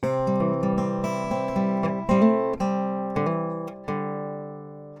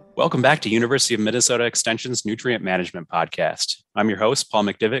Welcome back to University of Minnesota Extension's Nutrient Management Podcast. I'm your host, Paul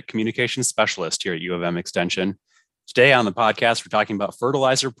McDivitt, Communications Specialist here at U of M Extension. Today on the podcast, we're talking about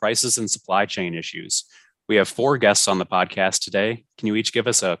fertilizer prices and supply chain issues. We have 4 guests on the podcast today. Can you each give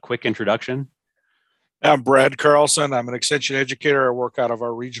us a quick introduction? I'm Brad Carlson. I'm an extension educator. I work out of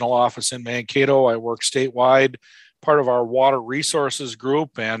our regional office in Mankato. I work statewide, part of our water resources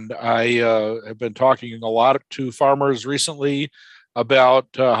group, and I have been talking a lot to farmers recently about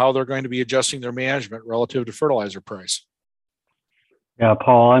how they're going to be adjusting their management relative to fertilizer price. Yeah,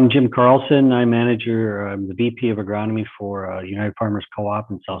 Paul, I'm Jim Carlson. I'm the VP of Agronomy for United Farmers Co-op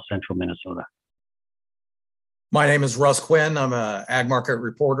in South Central Minnesota. My name is Russ Quinn. I'm an ag market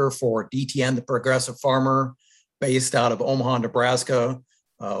reporter for DTN, the Progressive Farmer, based out of Omaha, Nebraska.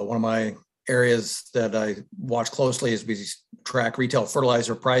 One of my areas that I watch closely is we track retail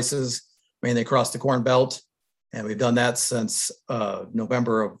fertilizer prices, mainly across the Corn Belt. And we've done that since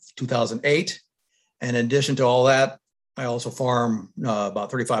November of 2008. And in addition to all that, I also farm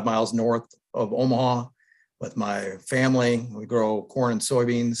about 35 miles north of Omaha with my family. We grow corn and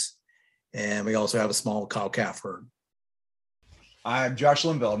soybeans, and we also have a small cow-calf herd. I'm Josh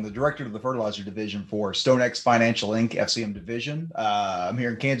Linville. I'm the director of the Fertilizer Division for StoneX Financial, Inc., FCM Division. I'm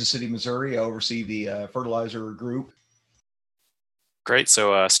here in Kansas City, Missouri. I oversee the fertilizer group. Great.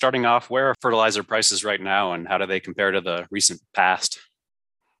 So starting off, where are fertilizer prices right now and how do they compare to the recent past?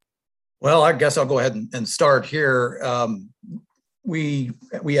 Well, I guess I'll go ahead and start here. We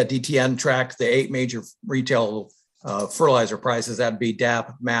at DTN track the 8 major retail fertilizer prices. That'd be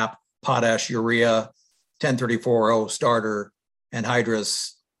DAP, MAP, potash, urea, 1034-0 starter,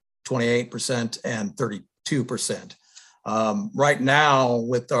 anhydrous 28% and 32%. Right now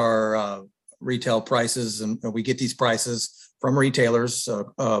with our retail prices, and we get these prices from retailers,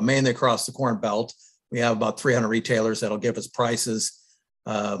 mainly across the Corn Belt. We have about 300 retailers that'll give us prices.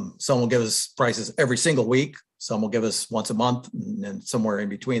 Some will give us prices every single week. Some will give us once a month, and somewhere in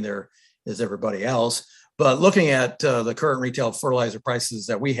between there is everybody else. But looking at the current retail fertilizer prices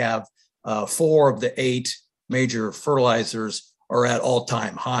that we have, 4 of the 8 major fertilizers are at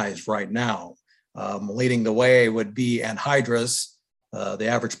all-time highs right now. Leading the way would be anhydrous. The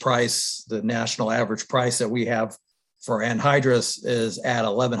average price, the national average price that we have for anhydrous is at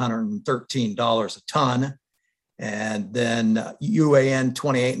 $1,113 a ton. And then UAN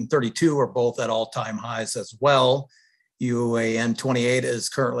 28 and 32 are both at all-time highs as well. UAN 28 is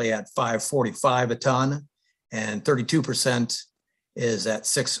currently at $545 a ton, and 32% is at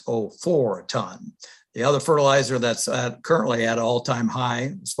 $604 a ton. The other fertilizer that's currently at all-time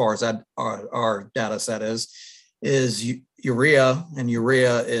high, as far as our data set is urea, and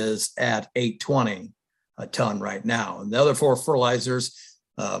urea is at $820 a ton right now. And the other 4 fertilizers,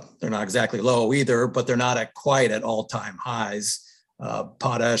 they're not exactly low either, but they're not quite at all-time highs.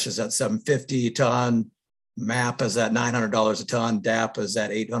 Potash is at $750 a ton, MAP is at $900 a ton, DAP is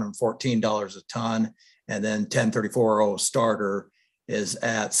at $814 a ton, and then 1034-0 starter is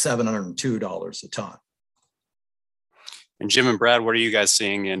at $702 a ton. And Jim and Brad, what are you guys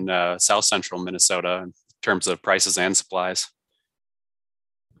seeing in South Central Minnesota in terms of prices and supplies?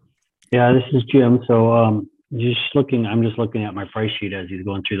 Yeah, this is Jim. So I'm just looking at my price sheet as he's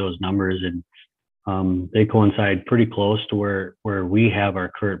going through those numbers, and they coincide pretty close to where we have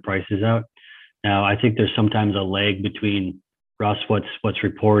our current prices out. Now, I think there's sometimes a lag between Russ, what's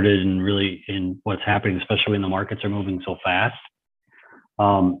reported and really in what's happening, especially when the markets are moving so fast.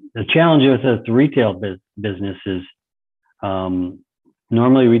 The challenge with the retail business is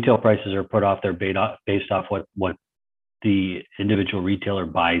normally retail prices are put off their based off what the individual retailer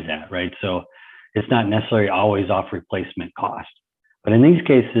buys at, right? So it's not necessarily always off replacement cost. But in these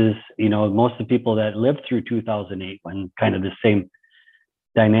cases, most of the people that lived through 2008, when kind of the same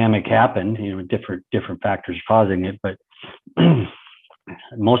dynamic happened, different factors causing it, but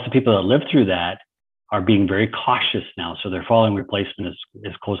most of the people that lived through that are being very cautious now. So they're following replacement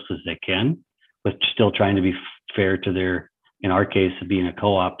as close as they can, but still trying to be fair to their, in our case, being a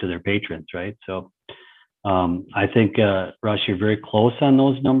co-op, to their patrons, right? So I think, Russ, you're very close on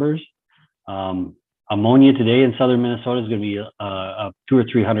those numbers. Ammonia today in southern Minnesota is going to be $200 or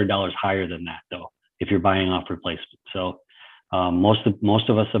 $300 higher than that, though, if you're buying off replacement. So most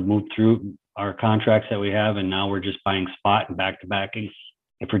of us have moved through our contracts that we have, and now we're just buying spot and back-to-backing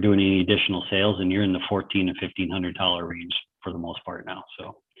if we're doing any additional sales, and you're in the $1,400 to $1,500 range for the most part now,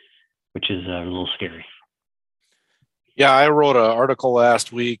 so which is a little scary. Yeah, I wrote an article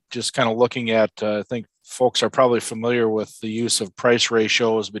last week just kind of looking at, I think folks are probably familiar with the use of price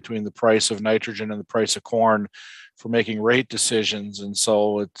ratios between the price of nitrogen and the price of corn for making rate decisions. And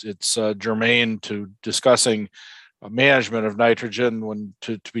so it's germane to discussing management of nitrogen when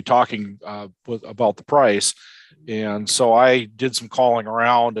to be talking about the price. And so I did some calling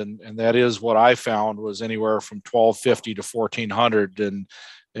around, and that is what I found was anywhere from $1,250 to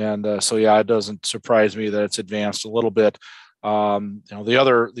 $1,400. So yeah, it doesn't surprise me that it's advanced a little bit. The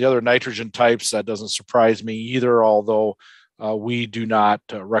other nitrogen types, that doesn't surprise me either, although we do not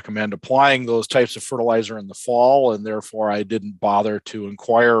recommend applying those types of fertilizer in the fall, and therefore I didn't bother to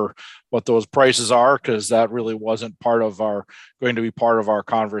inquire what those prices are, because that really wasn't going to be part of our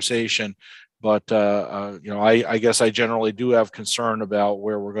conversation. But I guess I generally do have concern about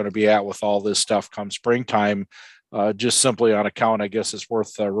where we're going to be at with all this stuff come springtime. Just simply on account, I guess it's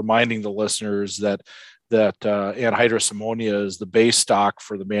worth reminding the listeners that anhydrous ammonia is the base stock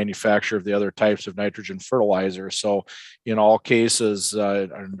for the manufacture of the other types of nitrogen fertilizer. So in all cases,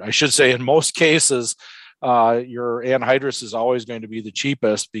 I should say in most cases, your anhydrous is always going to be the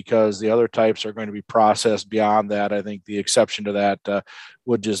cheapest, because the other types are going to be processed beyond that. I think the exception to that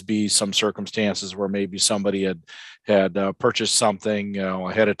would just be some circumstances where maybe somebody had purchased something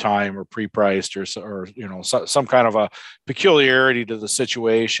ahead of time or pre-priced or some kind of a peculiarity to the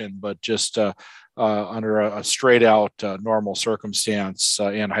situation, but just under a straight out normal circumstance,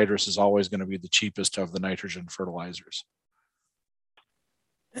 anhydrous is always going to be the cheapest of the nitrogen fertilizers.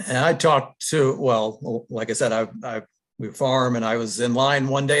 And I talked to, like I said, we farm, and I was in line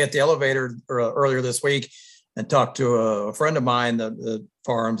one day at the elevator earlier this week and talked to a friend of mine that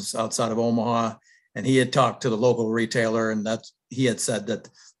farms outside of Omaha, and he had talked to the local retailer, and he had said that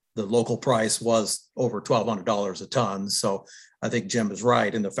the local price was over $1,200 a ton. So I think Jim is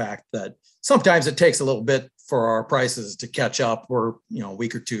right in the fact that sometimes it takes a little bit for our prices to catch up. We're, a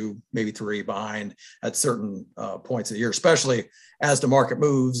week or two, maybe 3 behind at certain points of the year, especially as the market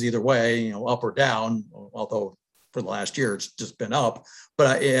moves either way, up or down, although for the last year, it's just been up.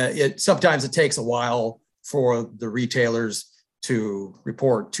 But sometimes it takes a while for the retailers to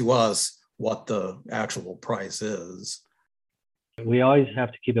report to us what the actual price is. We always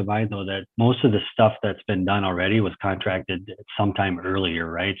have to keep in mind, though, that most of the stuff that's been done already was contracted sometime earlier,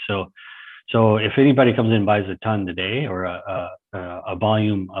 right? So if anybody comes in and buys a ton today, or a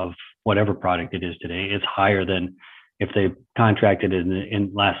volume of whatever product it is today, it's higher than if they contracted it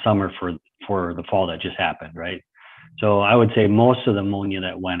in last summer for the fall that just happened, right? So I would say most of the ammonia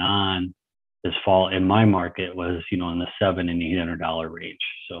that went on this fall in my market was, in the $700 and $800 range.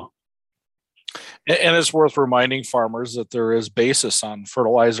 So. And it's worth reminding farmers that there is basis on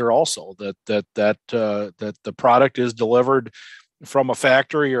fertilizer also, that the product is delivered from a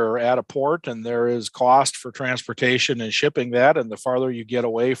factory or at a port, and there is cost for transportation and shipping that. And the farther you get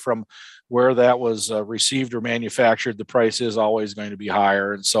away from where that was received or manufactured, the price is always going to be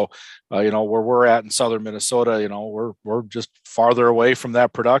higher. And so, where we're at in southern Minnesota, we're just farther away from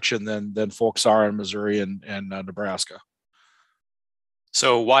that production than folks are in Missouri and Nebraska.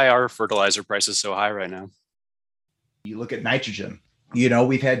 So why are fertilizer prices so high right now? You look at nitrogen,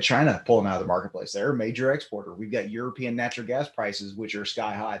 we've had China pulling out of the marketplace. They're a major exporter. We've got European natural gas prices, which are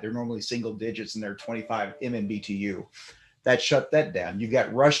sky high. They're normally single digits and they're 25 MMBTU. That shut that down. You've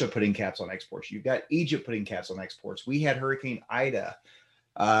got Russia putting caps on exports. You've got Egypt putting caps on exports. We had Hurricane Ida.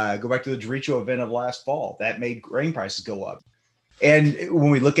 Go back to the derecho event of last fall. That made grain prices go up. And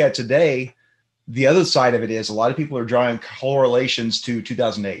when we look at today, the other side of it is a lot of people are drawing correlations to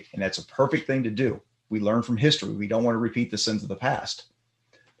 2008, and that's a perfect thing to do. We learn from history. We don't want to repeat the sins of the past.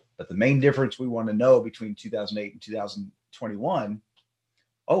 But the main difference we want to know between 2008 and 2021,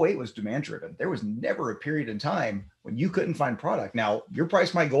 08 was demand driven. There was never a period in time when you couldn't find product. Now, your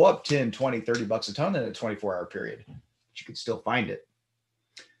price might go up 10, 20, 30 bucks a ton in a 24-hour period, but you could still find it.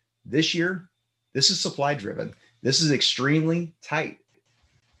 This year, this is supply driven. This is extremely tight.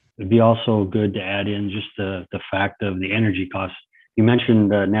 It'd be also good to add in just the fact of the energy costs. You mentioned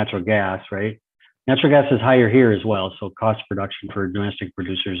natural gas, right? Natural gas is higher here as well, so cost of production for domestic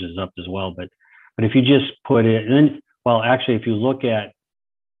producers is up as well. But if you just put it, and then, actually, if you look at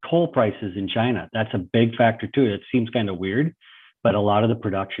coal prices in China, that's a big factor too. It seems kind of weird, but a lot of the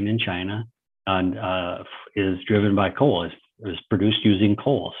production in China is driven by coal, is produced using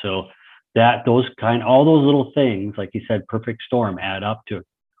coal. So all those little things, like you said, perfect storm, add up to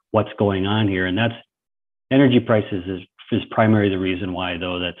what's going on here. And that's energy prices is primarily the reason why,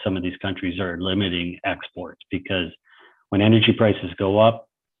 though, that some of these countries are limiting exports, because when energy prices go up,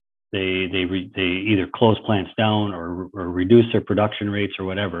 they either close plants down or reduce their production rates or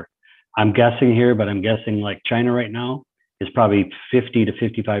whatever. I'm guessing here, but I'm guessing like China right now is probably 50 to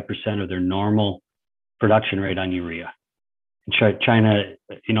 55% of their normal production rate on urea. China,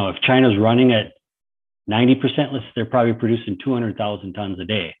 if China's running at 90%, they're probably producing 200,000 tons a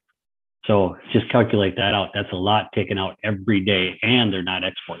day. So just calculate that out. That's a lot taken out every day, and they're not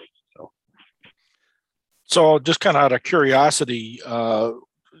exporting. So just kind of out of curiosity,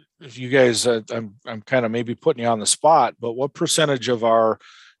 if you guys, I'm kind of maybe putting you on the spot, but what percentage of our,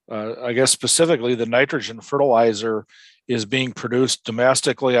 I guess specifically the nitrogen fertilizer is being produced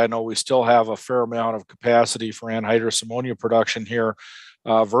domestically? I know we still have a fair amount of capacity for anhydrous ammonia production here,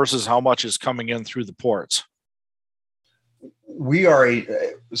 versus how much is coming in through the ports. We are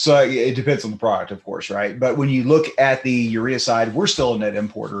so it depends on the product, of course, right? But when you look at the urea side, we're still a net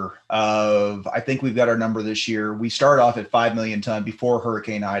importer of, I think we've got our number this year. We started off at 5 million ton before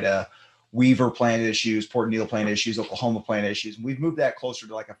Hurricane Ida, Weaver plant issues, Port Neal plant issues, Oklahoma plant issues. And we've moved that closer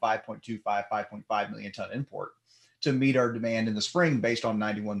to like a 5.25, 5.5 million ton import to meet our demand in the spring based on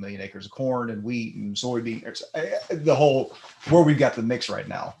 91 million acres of corn and wheat and soybean, the whole, where we've got the mix right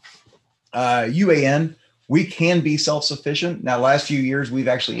now. UAN, we can be self-sufficient. Now, last few years, we've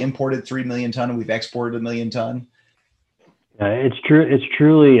actually imported 3 million ton and we've exported 1 million ton. Yeah, it's true. It's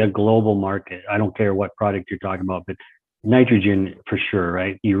truly a global market. I don't care what product you're talking about, but nitrogen for sure,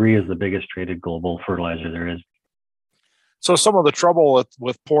 right? Urea is the biggest traded global fertilizer there is. So some of the trouble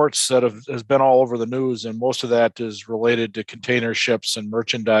with ports that has been all over the news, and most of that is related to container ships and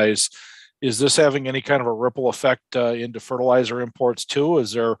merchandise. Is this having any kind of a ripple effect into fertilizer imports too?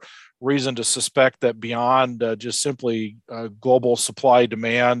 Is there reason to suspect that beyond just simply global supply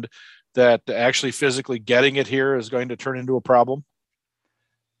demand, that actually physically getting it here is going to turn into a problem?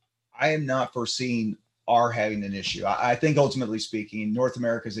 I am not foreseeing our having an issue. I think ultimately speaking, North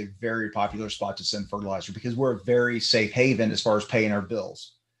America is a very popular spot to send fertilizer because we're a very safe haven as far as paying our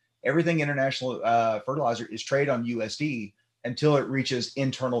bills. Everything international fertilizer is traded on USD until it reaches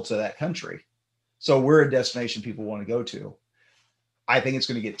internal to that country. So we're a destination people want to go to. I think it's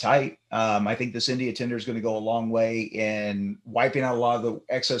going to get tight. I think this India tender is going to go a long way in wiping out a lot of the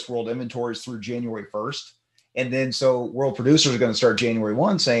excess world inventories through January 1st. And then so world producers are going to start January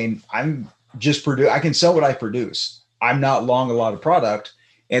 1 saying, I can sell what I produce. I'm not long a lot of product.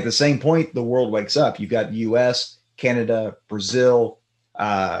 And at the same point, the world wakes up. You've got US, Canada, Brazil,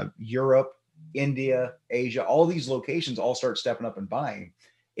 Europe, India, Asia, all these locations all start stepping up and buying.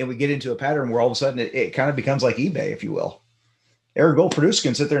 And we get into a pattern where all of a sudden it kind of becomes like eBay, if you will. Every gold producer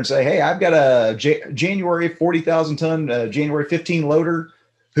can sit there and say, hey, I've got a January 40,000 ton, January 15 loader.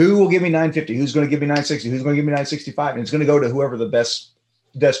 Who will give me 950? Who's going to give me 960? Who's going to give me 965? And it's going to go to whoever the best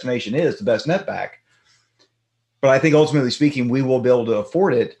destination is, the best net back. But I think ultimately speaking, we will be able to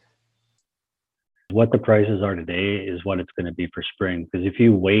afford it. What the prices are today is what it's going to be for spring. Because if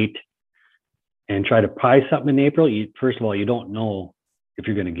you wait and try to buy something in April, first of all, you don't know if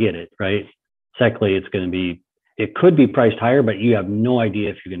you're going to get it, right? Secondly, it could be priced higher, but you have no idea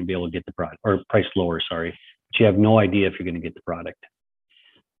if you're going to be able to get the product, or priced lower, sorry. But you have no idea if you're going to get the product.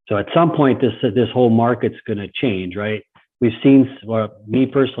 So at some point, this whole market's going to change, right? We've seen, me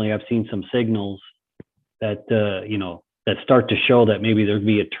personally, I've seen some signals that, that start to show that maybe there'd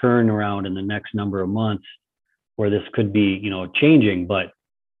be a turnaround in the next number of months where this could be, changing. But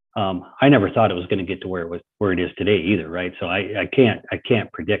I never thought it was going to get to where it is today either, right? So I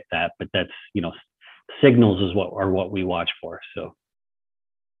can't predict that, but that's, signals is what we watch for. So.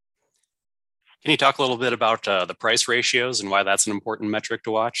 Can you talk a little bit about the price ratios and why that's an important metric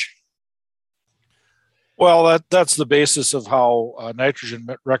to watch? Well, that's the basis of how nitrogen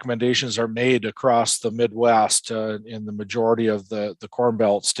recommendations are made across the Midwest in the majority of the Corn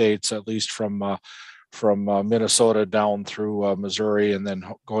Belt states, at least from Minnesota down through Missouri and then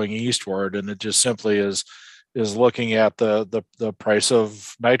going eastward. And it just simply is looking at the price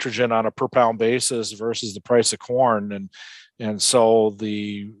of nitrogen on a per pound basis versus the price of corn. And so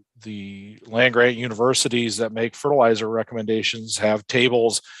the land grant universities that make fertilizer recommendations have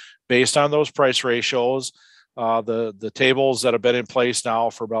tables based on those price ratios. The tables that have been in place now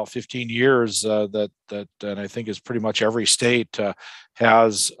for about 15 years and I think is pretty much every state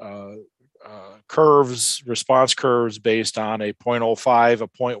has response curves based on a 0.05, a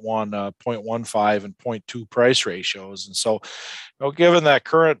 0.1, a 0.15, and 0.2 price ratios. And so, given that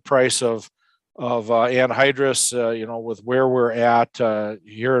current price of anhydrous, with where we're at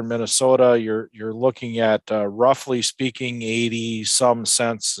here in Minnesota, you're looking at roughly speaking 80 some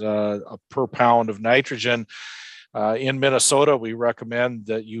cents per pound of nitrogen. In Minnesota, we recommend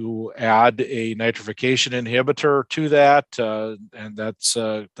that you add a nitrification inhibitor to that, and that's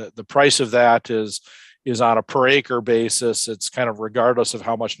the price of that is is on a per acre basis. It's kind of regardless of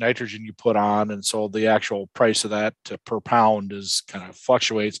how much nitrogen you put on. And so the actual price of that per pound is kind of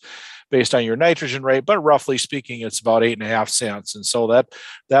fluctuates based on your nitrogen rate, but roughly speaking, it's about 8.5 cents. And so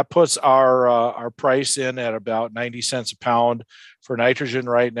that puts our price in at about 90 cents a pound for nitrogen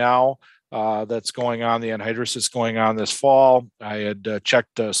right now. That's going on, the anhydrous is going on this fall. I had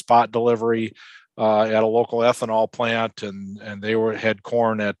checked spot delivery at a local ethanol plant, and they had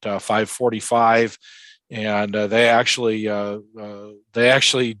corn at 5.45, and they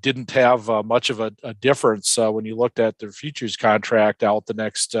actually didn't have much of a difference when you looked at their futures contract out the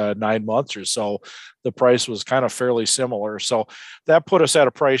next 9 months or so. The price was kind of fairly similar, so that put us at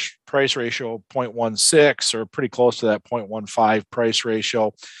a price ratio of 0.16, or pretty close to that 0.15 price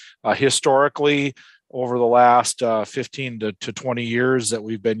ratio. Historically, over the last 15 to 20 years that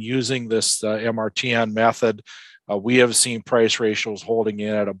we've been using this MRTN method, we have seen price ratios holding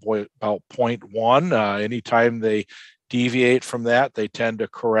in at about 0.1. Anytime they deviate from that, they tend to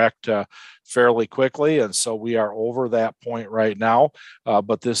correct fairly quickly. And so we are over that point right now.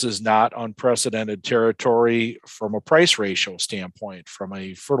 But this is not unprecedented territory from a price ratio standpoint. From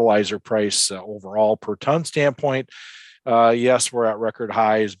a fertilizer price overall per ton standpoint, yes, we're at record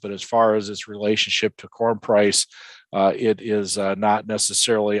highs, but as far as its relationship to corn price, it is not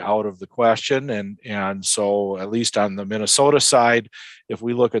necessarily out of the question. And so at least on the Minnesota side, if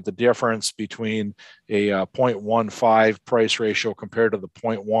we look at the difference between a 0.15 price ratio compared to the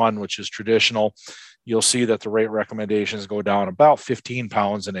 0.1, which is traditional, you'll see that the rate recommendations go down about 15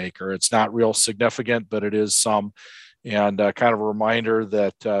 pounds an acre. It's not real significant, but it is some. And kind of a reminder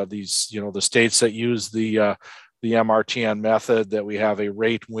that these, the states that use the MRTN method, that we have a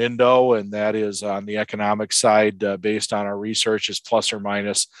rate window, and that is on the economic side, based on our research, is plus or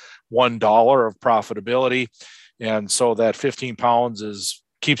minus $1 of profitability. And so that 15 pounds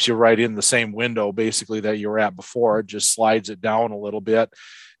keeps you right in the same window basically that you were at before. It just slides it down a little bit.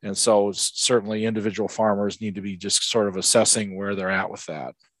 And so certainly individual farmers need to be just sort of assessing where they're at with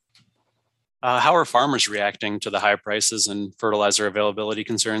that. How are farmers reacting to the high prices and fertilizer availability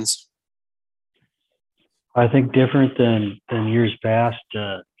concerns? I think different than years past.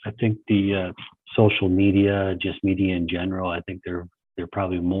 I think the social media, just media in general, I think they're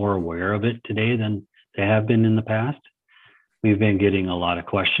probably more aware of it today than they have been in the past. We've been getting a lot of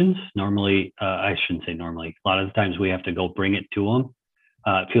questions. Normally, I shouldn't say normally. A lot of the times we have to go bring it to them.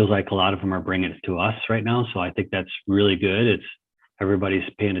 It feels like a lot of them are bringing it to us right now. So I think that's really good. Everybody's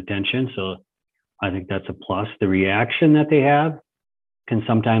paying attention. So I think that's a plus. The reaction that they have can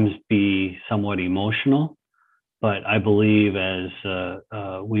sometimes be somewhat emotional. But I believe as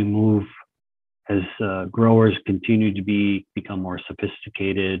we move, as growers continue to become more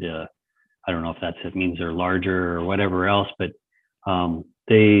sophisticated, I don't know if it means they're larger or whatever else, but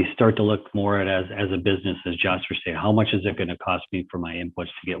they start to look more at it as a business, as Josh was saying, how much is it going to cost me for my inputs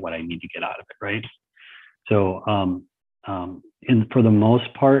to get what I need to get out of it, right? So for the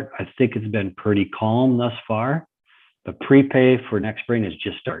most part, I think it's been pretty calm thus far. The prepay for next spring is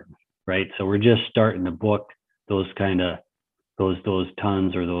just starting, right? So we're just starting to book those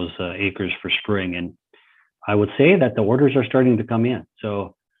tons or those acres for spring. And I would say that the orders are starting to come in.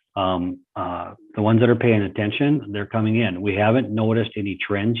 So the ones that are paying attention, they're coming in. We haven't noticed any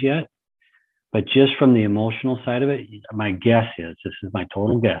trends yet, but just from the emotional side of it, my guess is, this is my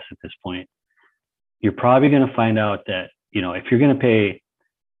total guess at this point, you're probably going to find out that, if you're going to pay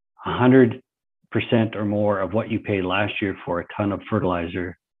 100% or more of what you paid last year for a ton of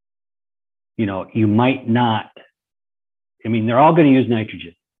fertilizer, you might not, they're all going to use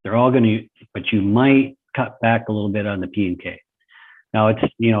nitrogen. They're all going to, but you might cut back a little bit on the P and K. Now it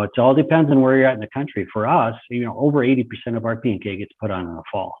all depends on where you're at in the country. For us, over 80% of our P and K gets put on in the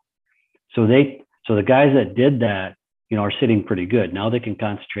fall. So the guys that did that, are sitting pretty good. Now they can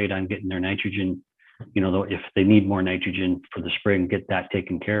concentrate on getting their nitrogen, if they need more nitrogen for the spring, get that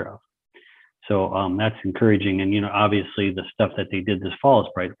taken care of. So that's encouraging. And, obviously the stuff that they did this fall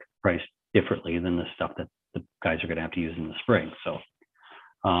is priced differently than the stuff that the guys are going to have to use in the spring. So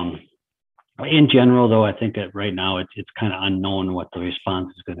in general, though, I think that right now it's kind of unknown what the response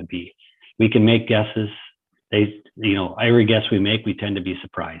is going to be. We can make guesses. Every guess we make, we tend to be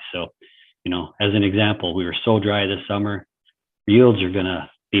surprised. So, as an example, we were so dry this summer, yields are going to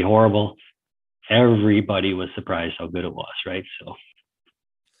be horrible. Everybody was surprised how good it was, right? So.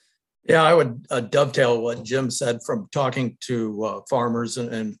 Yeah, I would dovetail what Jim said from talking to farmers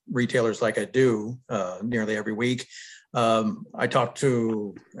and retailers like I do nearly every week. I talked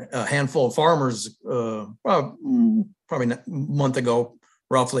to a handful of farmers probably a month ago,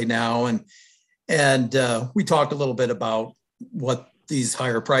 roughly now, and we talked a little bit about what these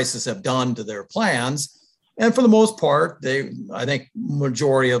higher prices have done to their plans. And for the most part, I think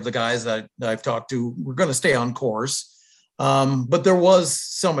majority of the guys that I've talked to were going to stay on course. But there was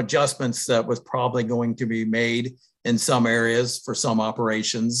some adjustments that was probably going to be made in some areas for some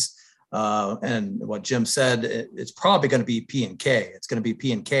operations. And what Jim said, it's probably going to be P&K. It's going to be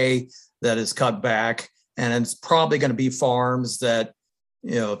P&K that is cut back. And it's probably going to be farms that,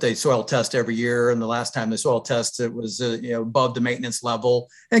 if they soil test every year, and the last time they soil test, it was above the maintenance level,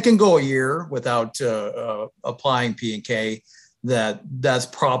 and can go a year without applying P&K. That's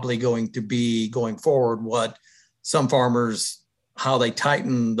probably going to be going forward what some farmers, how they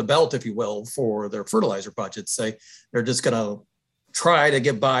tighten the belt, if you will, for their fertilizer budgets. They're just going to try to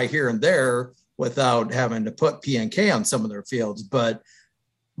get by here and there without having to put P&K on some of their fields. But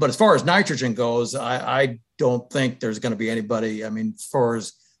as far as nitrogen goes, I don't think there's going to be anybody. I mean, as far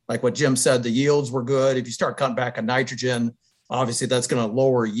as like what Jim said, the yields were good. If you start cutting back on nitrogen, obviously that's going to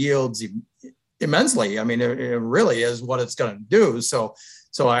lower yields immensely. I mean, it really is what it's going to do. So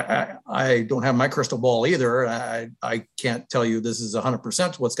I don't have my crystal ball either. I can't tell you this is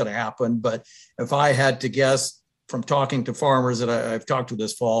 100% what's going to happen. But if I had to guess from talking to farmers that I've talked to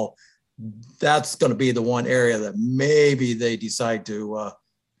this fall, that's going to be the one area that maybe they decide to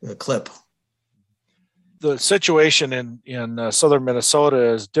clip. The situation in southern Minnesota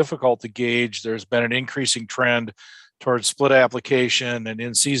is difficult to gauge. There's been an increasing trend towards split application and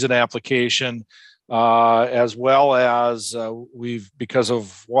in-season application, as well as because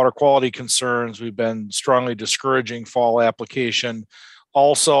of water quality concerns, we've been strongly discouraging fall application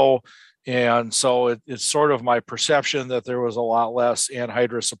also. And so it's sort of my perception that there was a lot less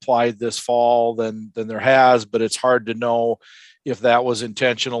anhydrous applied this fall than there has, but it's hard to know if that was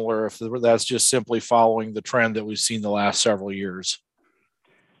intentional or if that's just simply following the trend that we've seen the last several years.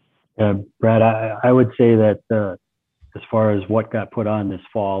 Yeah, Brad, I would say that as far as what got put on this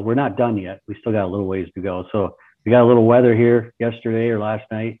fall, we're not done yet. We still got a little ways to go. So we got a little weather here yesterday or last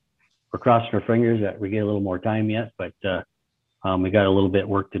night. We're crossing our fingers that we get a little more time yet, but we got a little bit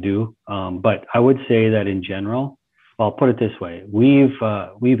work to do. But I would say that in general, well, I'll put it this way: we've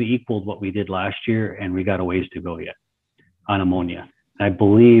equaled what we did last year, and we got a ways to go yet on ammonia. I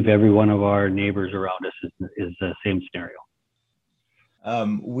believe every one of our neighbors around us is the same scenario.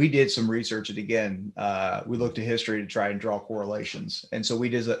 We did some research, and again, we looked at history to try and draw correlations. And so we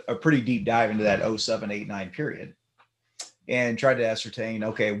did a pretty deep dive into that 07, 8, 9 period and tried to ascertain,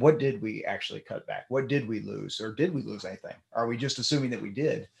 okay, what did we actually cut back? What did we lose? Or did we lose anything? Are we just assuming that we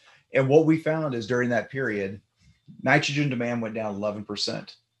did? And what we found is during that period, nitrogen demand went down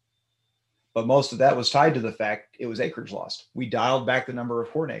 11%. But most of that was tied to the fact it was acreage lost. We dialed back the number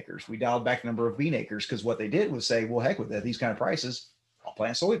of corn acres. We dialed back the number of bean acres because what they did was say, well, heck with it, these kind of prices, I'll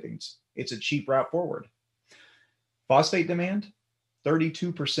plant soybeans. It's a cheap route forward. Phosphate demand,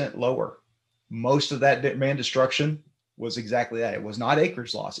 32% lower. Most of that demand destruction was exactly that. It was not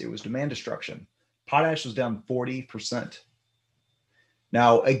acreage loss. It was demand destruction. Potash was down 40%.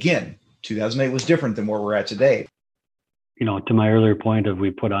 Now, again, 2008 was different than where we're at today. To my earlier point of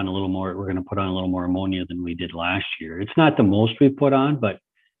we're going to put on a little more ammonia than we did last year. It's not the most we put on, but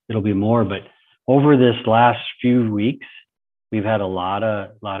it'll be more. But over this last few weeks, we've had a lot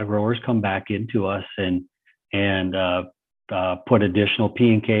of growers come back into us and put additional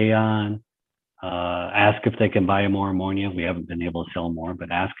P&K on, ask if they can buy more ammonia. We haven't been able to sell more,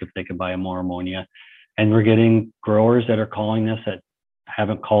 but ask if they can buy more ammonia. And we're getting growers that are calling us that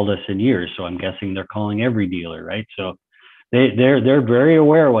haven't called us in years. So I'm guessing they're calling every dealer, right? So they're very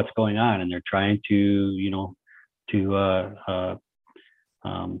aware of what's going on, and they're trying to do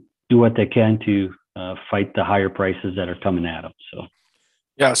what they can to fight the higher prices that are coming at them. So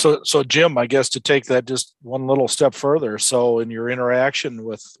yeah, so Jim, I guess to take that just one little step further. So in your interaction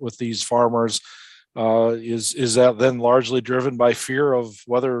with these farmers, is that then largely driven by fear of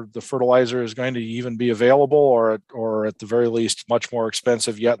whether the fertilizer is going to even be available, or at the very least much more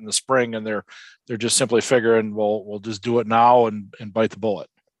expensive yet in the spring, and they're just simply figuring, well, we'll just do it now and bite the bullet?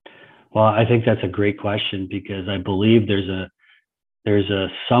 Well, I think that's a great question, because I believe there's a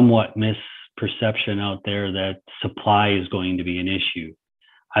somewhat misperception out there that supply is going to be an issue.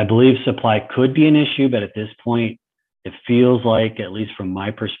 I believe supply could be an issue, but at this point, it feels like, at least from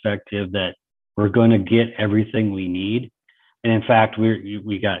my perspective, that we're going to get everything we need. And in fact,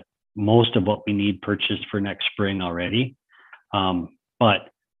 we got most of what we need purchased for next spring already.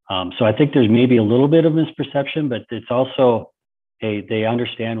 So I think there's maybe a little bit of misperception, but it's also, they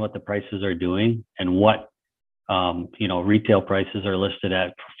understand what the prices are doing and what, retail prices are listed at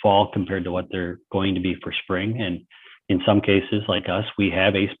for fall compared to what they're going to be for spring. And, In some cases, like us, we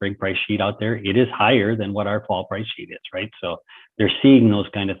have a spring price sheet out there. It is higher than what our fall price sheet is, right? So they're seeing those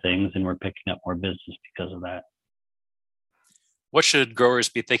kind of things, and we're picking up more business because of that. What should growers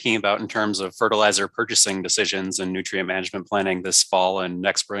be thinking about in terms of fertilizer purchasing decisions and nutrient management planning this fall and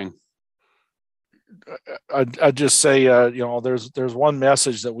next spring? I'd just say, there's one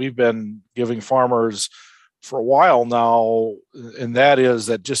message that we've been giving farmers for a while now, and that is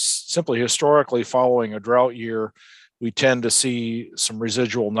that just simply historically following a drought year, we tend to see some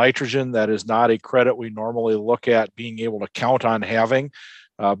residual nitrogen. That is not a credit we normally look at being able to count on having.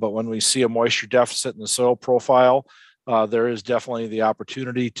 But when we see a moisture deficit in the soil profile, there is definitely the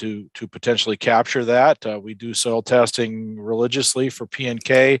opportunity to potentially capture that. We do soil testing religiously for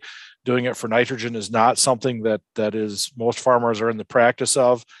P&K. Doing it for nitrogen is not something that is most farmers are in the practice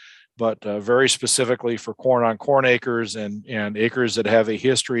of, but very specifically for corn on corn acres and acres that have a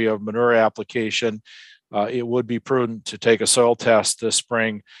history of manure application, it would be prudent to take a soil test this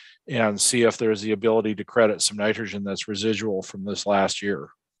spring and see if there's the ability to credit some nitrogen that's residual from this last year.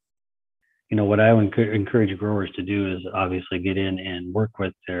 What I would encourage growers to do is obviously get in and work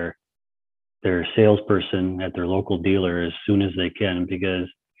with their salesperson at their local dealer as soon as they can, because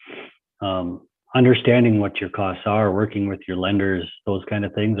understanding what your costs are, working with your lenders, those kind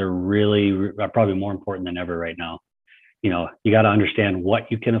of things are probably more important than ever right now. You got to understand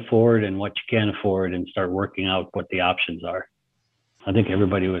what you can afford and what you can't afford and start working out what the options are. I think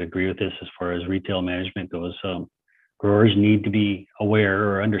everybody would agree with this as far as retail management goes. Growers need to be aware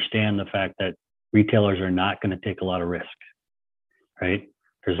or understand the fact that retailers are not going to take a lot of risk, right?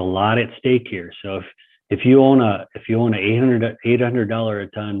 There's a lot at stake here. So if you own a $800 a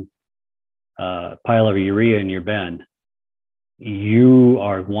ton pile of urea in your bin, you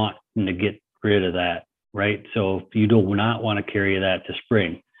are wanting to get rid of that, right? So you do not want to carry that to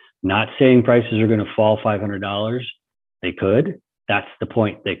spring. Not saying prices are going to fall $500. They could. That's the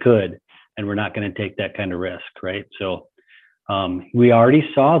point. They could. And we're not going to take that kind of risk, right? So we already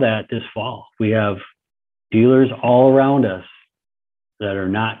saw that this fall. We have dealers all around us that are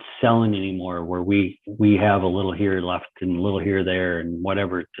not selling anymore, where we have a little here left and a little here there and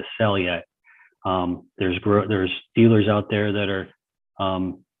whatever to sell yet. There's dealers out there that are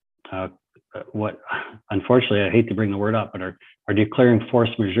unfortunately, I hate to bring the word up, but are declaring force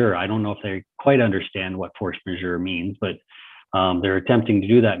majeure. I don't know if they quite understand what force majeure means, but they're attempting to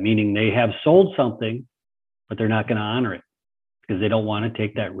do that, meaning they have sold something, but they're not going to honor it because they don't want to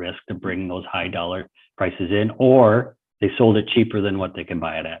take that risk to bring those high dollar prices in, or they sold it cheaper than what they can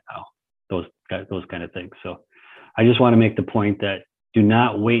buy it at now. Those kind of things. So I just want to make the point that do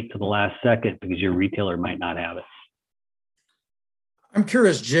not wait to the last second because your retailer might not have it. I'm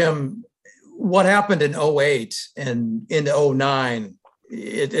curious, Jim, what happened in 08 and into 09?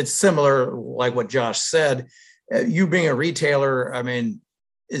 It's similar, like what Josh said. You being a retailer, I mean,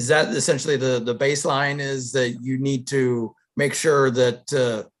 is that essentially the baseline is that you need to make sure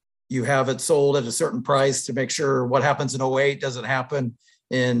that you have it sold at a certain price to make sure what happens in 08 doesn't happen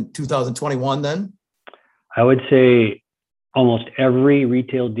in 2021 then? I would say almost every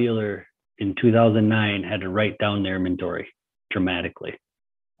retail dealer in 2009 had to write down their inventory dramatically.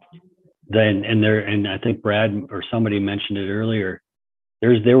 And I think Brad or somebody mentioned it earlier,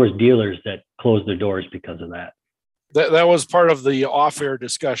 there was dealers that closed their doors because of that. That was part of the off-air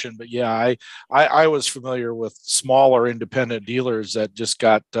discussion, but yeah, I was familiar with smaller independent dealers that just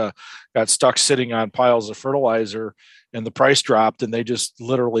got stuck sitting on piles of fertilizer, and the price dropped, and they just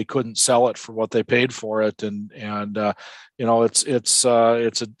literally couldn't sell it for what they paid for it, and it's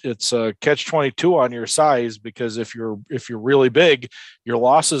a catch-22 on your size, because if you're really big, your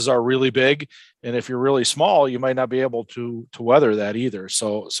losses are really big, and if you're really small, you might not be able to weather that either.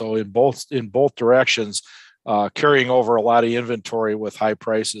 So in both directions. Carrying over a lot of inventory with high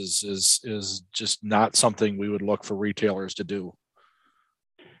prices is just not something we would look for retailers to do.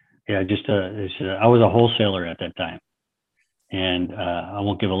 Yeah, I was a wholesaler at that time, and I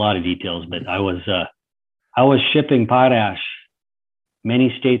won't give a lot of details, but I was shipping potash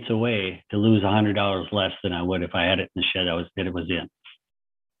many states away to lose $100 less than I would if I had it in the shed that it was in.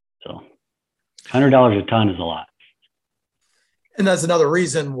 So $100 a ton is a lot. And that's another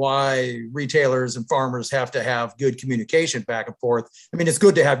reason why retailers and farmers have to have good communication back and forth. I mean, it's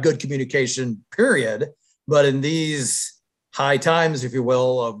good to have good communication, period. But in these high times, if you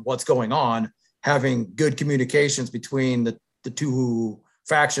will, of what's going on, having good communications between the two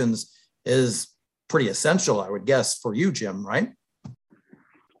factions is pretty essential, I would guess, for you, Jim, right?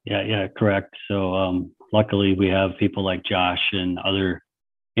 Yeah, correct. So luckily we have people like Josh and other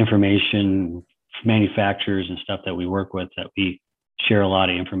information manufacturers and stuff that we work with that we share a lot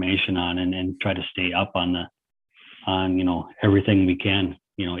of information on and try to stay up on on, everything we can,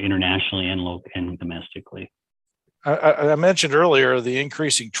 internationally and domestically. I mentioned earlier the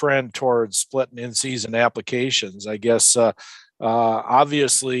increasing trend towards split and in-season applications. I guess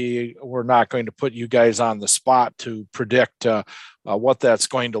obviously we're not going to put you guys on the spot to predict what that's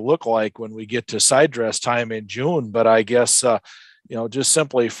going to look like when we get to side dress time in June. But I guess just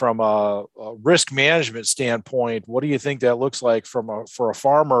simply from a risk management standpoint, what do you think that looks like for a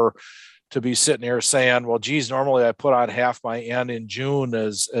farmer to be sitting here saying, well, geez, normally I put on half my N in June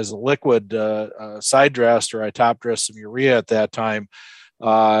as a liquid side dressed, or I top dress some urea at that time.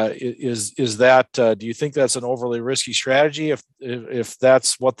 Is that, do you think that's an overly risky strategy? If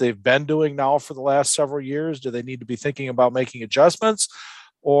that's what they've been doing now for the last several years, do they need to be thinking about making adjustments?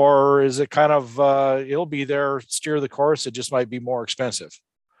 Or is it kind of, it'll be there, steer the course, it just might be more expensive?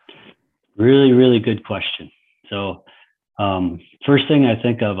 Really, really good question. So, first thing I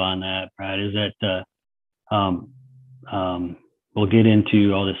think of on that, Brad, is that we'll get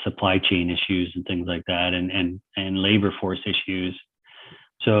into all the supply chain issues and things like that, and labor force issues.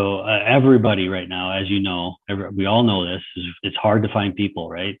 So everybody right now, as you know, we all know this, it's hard to find people,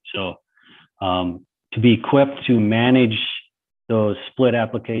 right? So to be equipped to manage those split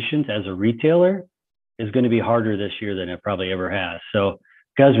applications as a retailer is going to be harder this year than it probably ever has. So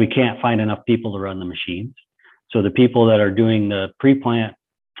because we can't find enough people to run the machines. So the people that are doing the pre-plant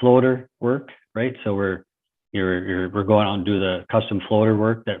floater work, right? So we're going out and do the custom floater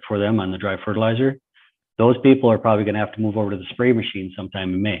work that for them on the dry fertilizer. Those people are probably going to have to move over to the spray machine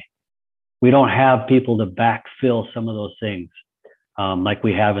sometime in May. We don't have people to backfill some of those things like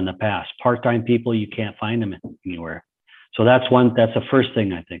we have in the past. Part-time people, you can't find them anywhere. So that's the first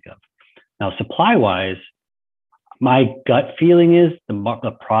thing I think of. Now, supply-wise, my gut feeling is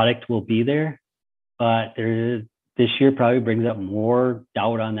the product will be there, but this year probably brings up more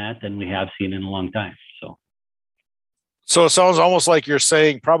doubt on that than we have seen in a long time. So it sounds almost like you're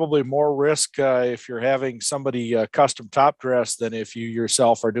saying probably more risk if you're having somebody custom top dress than if you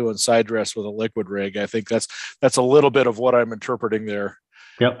yourself are doing side dress with a liquid rig. I think that's a little bit of what I'm interpreting there.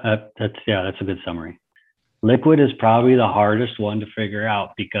 Yep, that's a good summary. Liquid is probably the hardest one to figure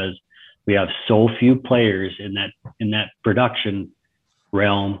out because we have so few players in that production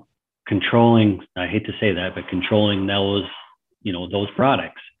realm controlling. I hate to say that, but controlling those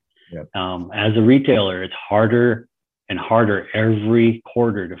products. Yep. As a retailer, it's harder and harder every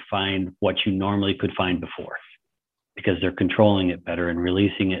quarter to find what you normally could find before because they're controlling it better and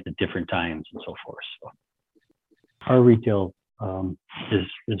releasing it at different times and so forth. So our retail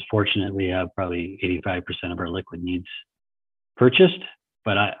is fortunately have probably 85% of our liquid needs purchased,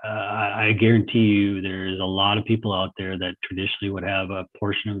 but I guarantee you there's a lot of people out there that traditionally would have a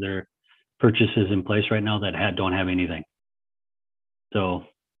portion of their purchases in place right now that don't have anything. So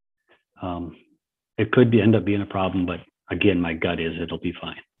it could end up being a problem, but again, my gut is it'll be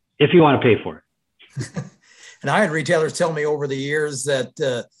fine if you want to pay for it. And I had retailers tell me over the years that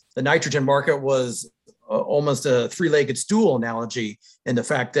the nitrogen market was almost a three-legged stool analogy in the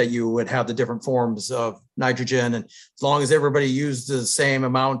fact that you would have the different forms of nitrogen. And as long as everybody used the same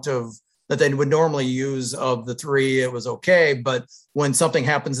amount of that they would normally use of the three, it was okay. But when something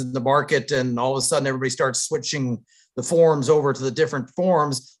happens in the market and all of a sudden everybody starts switching the forms over to the different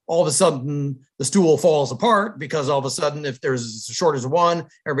forms, all of a sudden the stool falls apart because all of a sudden if there's a shortage of one,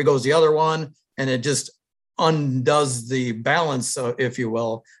 everybody goes the other one, and it just undoes the balance, if you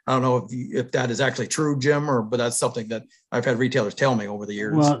will. I don't know if that is actually true, Jim, but that's something that I've had retailers tell me over the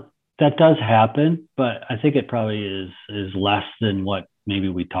years. Well, that does happen, but I think it probably is less than what maybe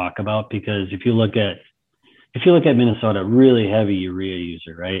we talk about, because if you look at Minnesota, really heavy urea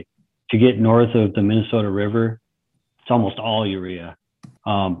user, right? To get north of the Minnesota River, it's almost all urea.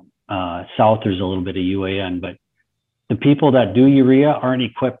 South, there's a little bit of UAN, but the people that do urea aren't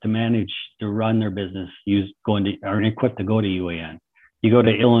equipped to run their business, aren't equipped to go to UAN. You go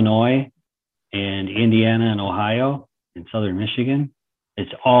to Illinois and Indiana and Ohio and Southern Michigan,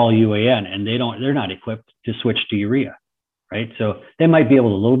 it's all UAN, and they're not equipped to switch to urea, right? So they might be able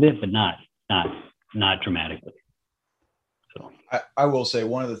to a little bit, but not dramatically. So I will say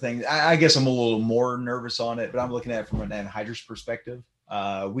one of the things, I guess I'm a little more nervous on it, but I'm looking at it from an anhydrous perspective.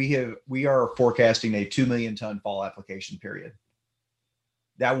 We are forecasting a 2 million ton fall application period.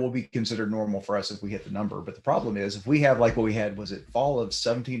 That will be considered normal for us if we hit the number. But the problem is if we have like what we had, was it fall of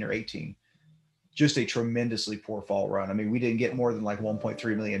 17 or 18, just a tremendously poor fall run. I mean, we didn't get more than like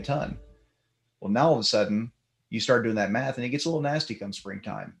 1.3 million ton. Well, now all of a sudden you start doing that math and it gets a little nasty come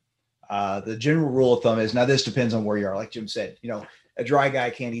springtime. The general rule of thumb is, now this depends on where you are. Like Jim said, a dry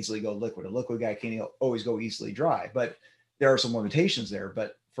guy can't easily go liquid. A liquid guy can't always go easily dry, but there are some limitations there.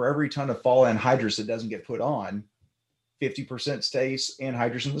 But for every ton of fall anhydrous that doesn't get put on, 50% stays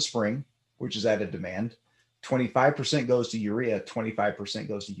anhydrous in the spring, which is added demand. 25% goes to urea, 25%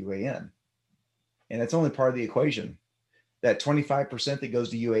 goes to UAN. And that's only part of the equation. That 25% that goes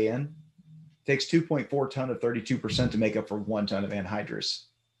to UAN takes 2.4 ton of 32% to make up for 1 ton of anhydrous.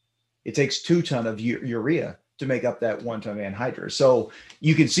 It takes 2 ton of urea to make up that 1 ton of anhydrous. So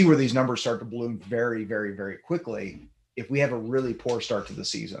you can see where these numbers start to balloon very, very, very quickly if we have a really poor start to the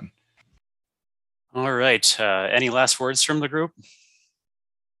season. All right. Any last words from the group?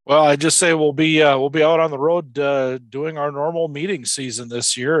 Well, I just say we'll be out on the road doing our normal meeting season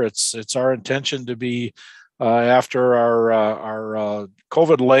this year. It's our intention to be after our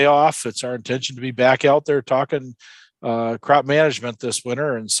COVID layoff. It's our intention to be back out there talking crop management this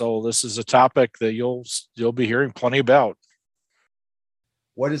winter, and so this is a topic that you'll be hearing plenty about.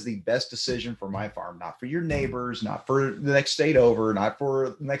 What is the best decision for my farm? Not for your neighbors, not for the next state over, not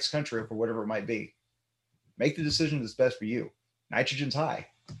for the next country, or for whatever it might be. Make the decision that's best for you. Nitrogen's high.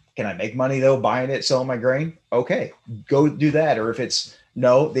 Can I make money though buying it, selling my grain? Okay, go do that. Or if it's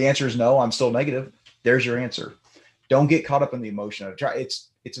no, the answer is no, I'm still negative. There's your answer. Don't get caught up in the emotion of it.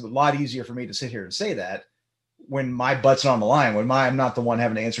 It's a lot easier for me to sit here and say that when my butt's on the line, when I'm not the one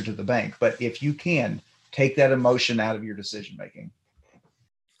having to answer to the bank. But if you can take that emotion out of your decision making.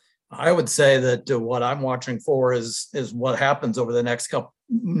 I would say that what I'm watching for is what happens over the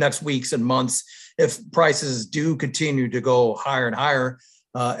next weeks and months if prices do continue to go higher and higher.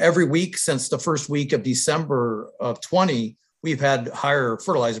 Every week since the first week of December of 20, we've had higher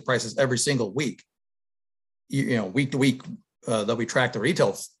fertilizer prices every single week. Week to week that we track the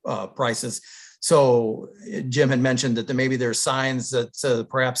retail prices. So Jim had mentioned that maybe there's signs that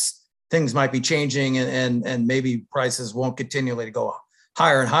perhaps things might be changing and maybe prices won't continually go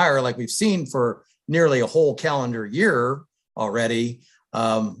higher and higher like we've seen for nearly a whole calendar year already.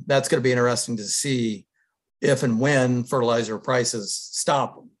 That's going to be interesting to see if and when fertilizer prices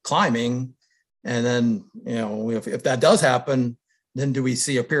stop climbing. And then, if that does happen, then do we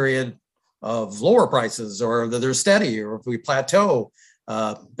see a period of lower prices, or that they're steady, or if we plateau?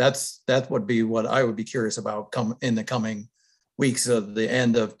 That would be what I would be curious about in the coming weeks of the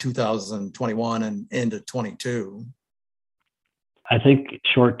end of 2021 and into 22. I think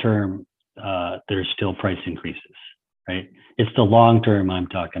short term, there's still price increases, right? It's the long term I'm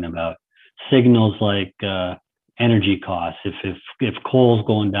talking about. Signals like energy costs. If coal's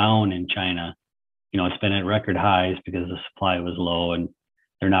going down in China, it's been at record highs because the supply was low and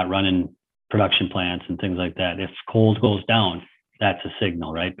they're not running production plants and things like that. If coal goes down, that's a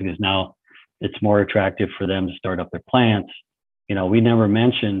signal, right? Because now it's more attractive for them to start up their plants. We never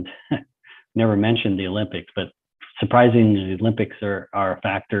mentioned the Olympics, but surprisingly, the Olympics are a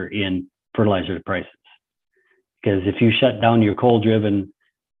factor in fertilizer prices. Because if you shut down your coal-driven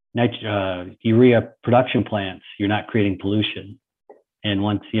urea production plants, you're not creating pollution. And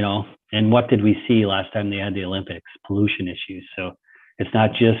and what did we see last time they had the Olympics? Pollution issues. So it's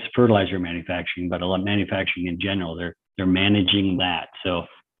not just fertilizer manufacturing, but a lot of manufacturing in general. They're managing that. So,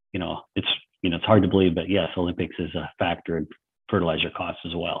 it's hard to believe, but yes, Olympics is a factor in fertilizer costs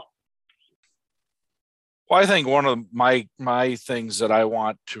as well. Well, I think one of my things that I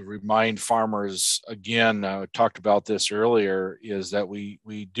want to remind farmers, again, I talked about this earlier, is that we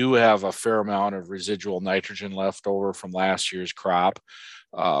do have a fair amount of residual nitrogen left over from last year's crop.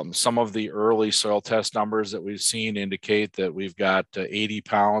 Some of the early soil test numbers that we've seen indicate that we've got 80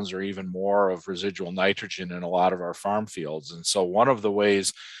 pounds or even more of residual nitrogen in a lot of our farm fields. And so one of the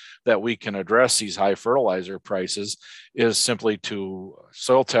ways that we can address these high fertilizer prices is simply to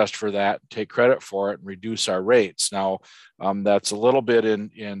soil test for that, take credit for it, and reduce our rates. Now, that's a little bit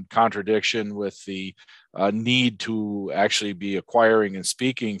in contradiction with the need to actually be acquiring and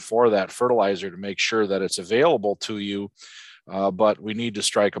speaking for that fertilizer to make sure that it's available to you. But we need to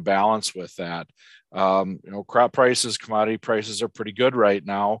strike a balance with that. Crop prices, commodity prices are pretty good right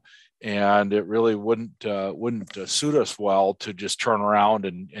now. And it really wouldn't suit us well to just turn around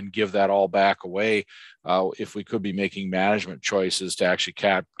and give that all back away if we could be making management choices to actually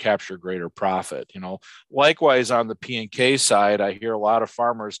capture greater profit. Likewise on the P&K side, I hear a lot of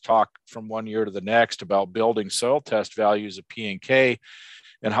farmers talk from one year to the next about building soil test values of P&K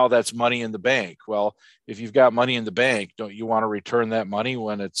and how that's money in the bank. Well, if you've got money in the bank, don't you want to return that money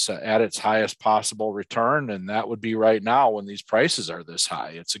when it's at its highest possible return? And that would be right now when these prices are this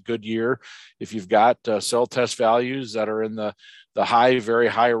high. It's a good year. If you've got soil test values that are in the high, very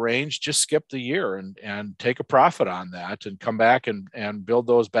high range, just skip the year and take a profit on that and come back and build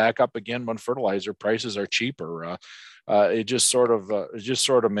those back up again when fertilizer prices are cheaper. It just sort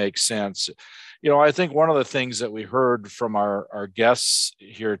of makes sense. I think one of the things that we heard from our guests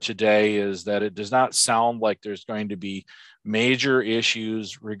here today is that it does not sound like there's going to be major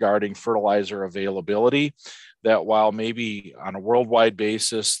issues regarding fertilizer availability. That while maybe on a worldwide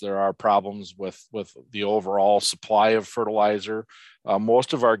basis there are problems with the overall supply of fertilizer,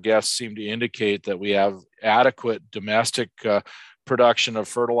 most of our guests seem to indicate that we have adequate domestic production of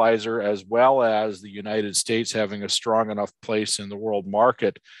fertilizer, as well as the United States having a strong enough place in the world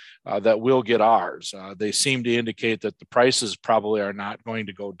market that we'll get ours. They seem to indicate that the prices probably are not going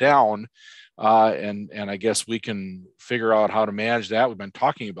to go down. And I guess we can figure out how to manage that. We've been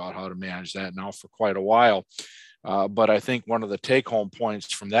talking about how to manage that now for quite a while. But I think one of the take-home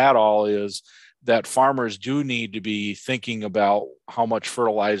points from that all is that farmers do need to be thinking about how much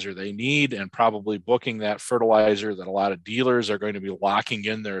fertilizer they need and probably booking that fertilizer, that a lot of dealers are going to be locking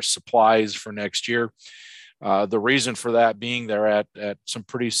in their supplies for next year. The reason for that being they're at some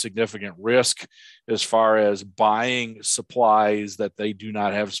pretty significant risk as far as buying supplies that they do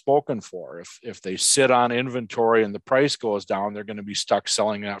not have spoken for. If they sit on inventory and the price goes down, they're going to be stuck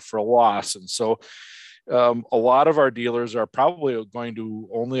selling that for a loss. And so a lot of our dealers are probably going to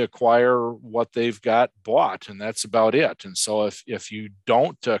only acquire what they've got bought, and that's about it. And so if you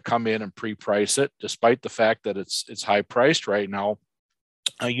don't come in and pre-price it, despite the fact that it's high priced right now,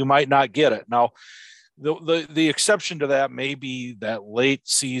 you might not get it. Now, the exception to that may be that late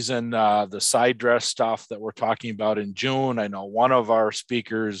season, the side dress stuff that we're talking about in June. I know one of our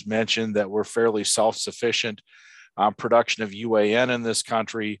speakers mentioned that we're fairly self-sufficient on production of UAN in this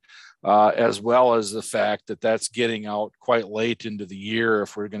country. As well as the fact that that's getting out quite late into the year.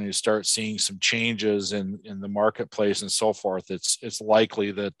 If we're going to start seeing some changes in the marketplace and so forth, it's likely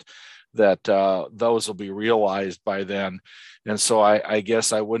that those will be realized by then. And so I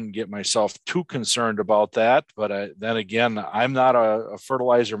guess I wouldn't get myself too concerned about that. But then again, I'm not a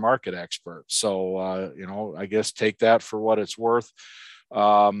fertilizer market expert. So, I guess take that for what it's worth,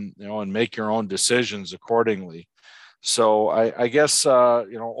 and make your own decisions accordingly. So I guess,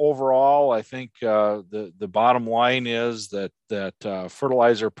 overall, I think the bottom line is that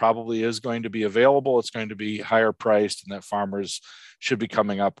fertilizer probably is going to be available. It's going to be higher priced, and that farmers should be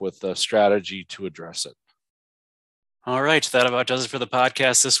coming up with a strategy to address it. All right. That about does it for the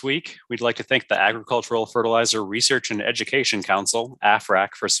podcast this week. We'd like to thank the Agricultural Fertilizer Research and Education Council,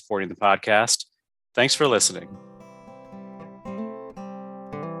 AFREC, for supporting the podcast. Thanks for listening.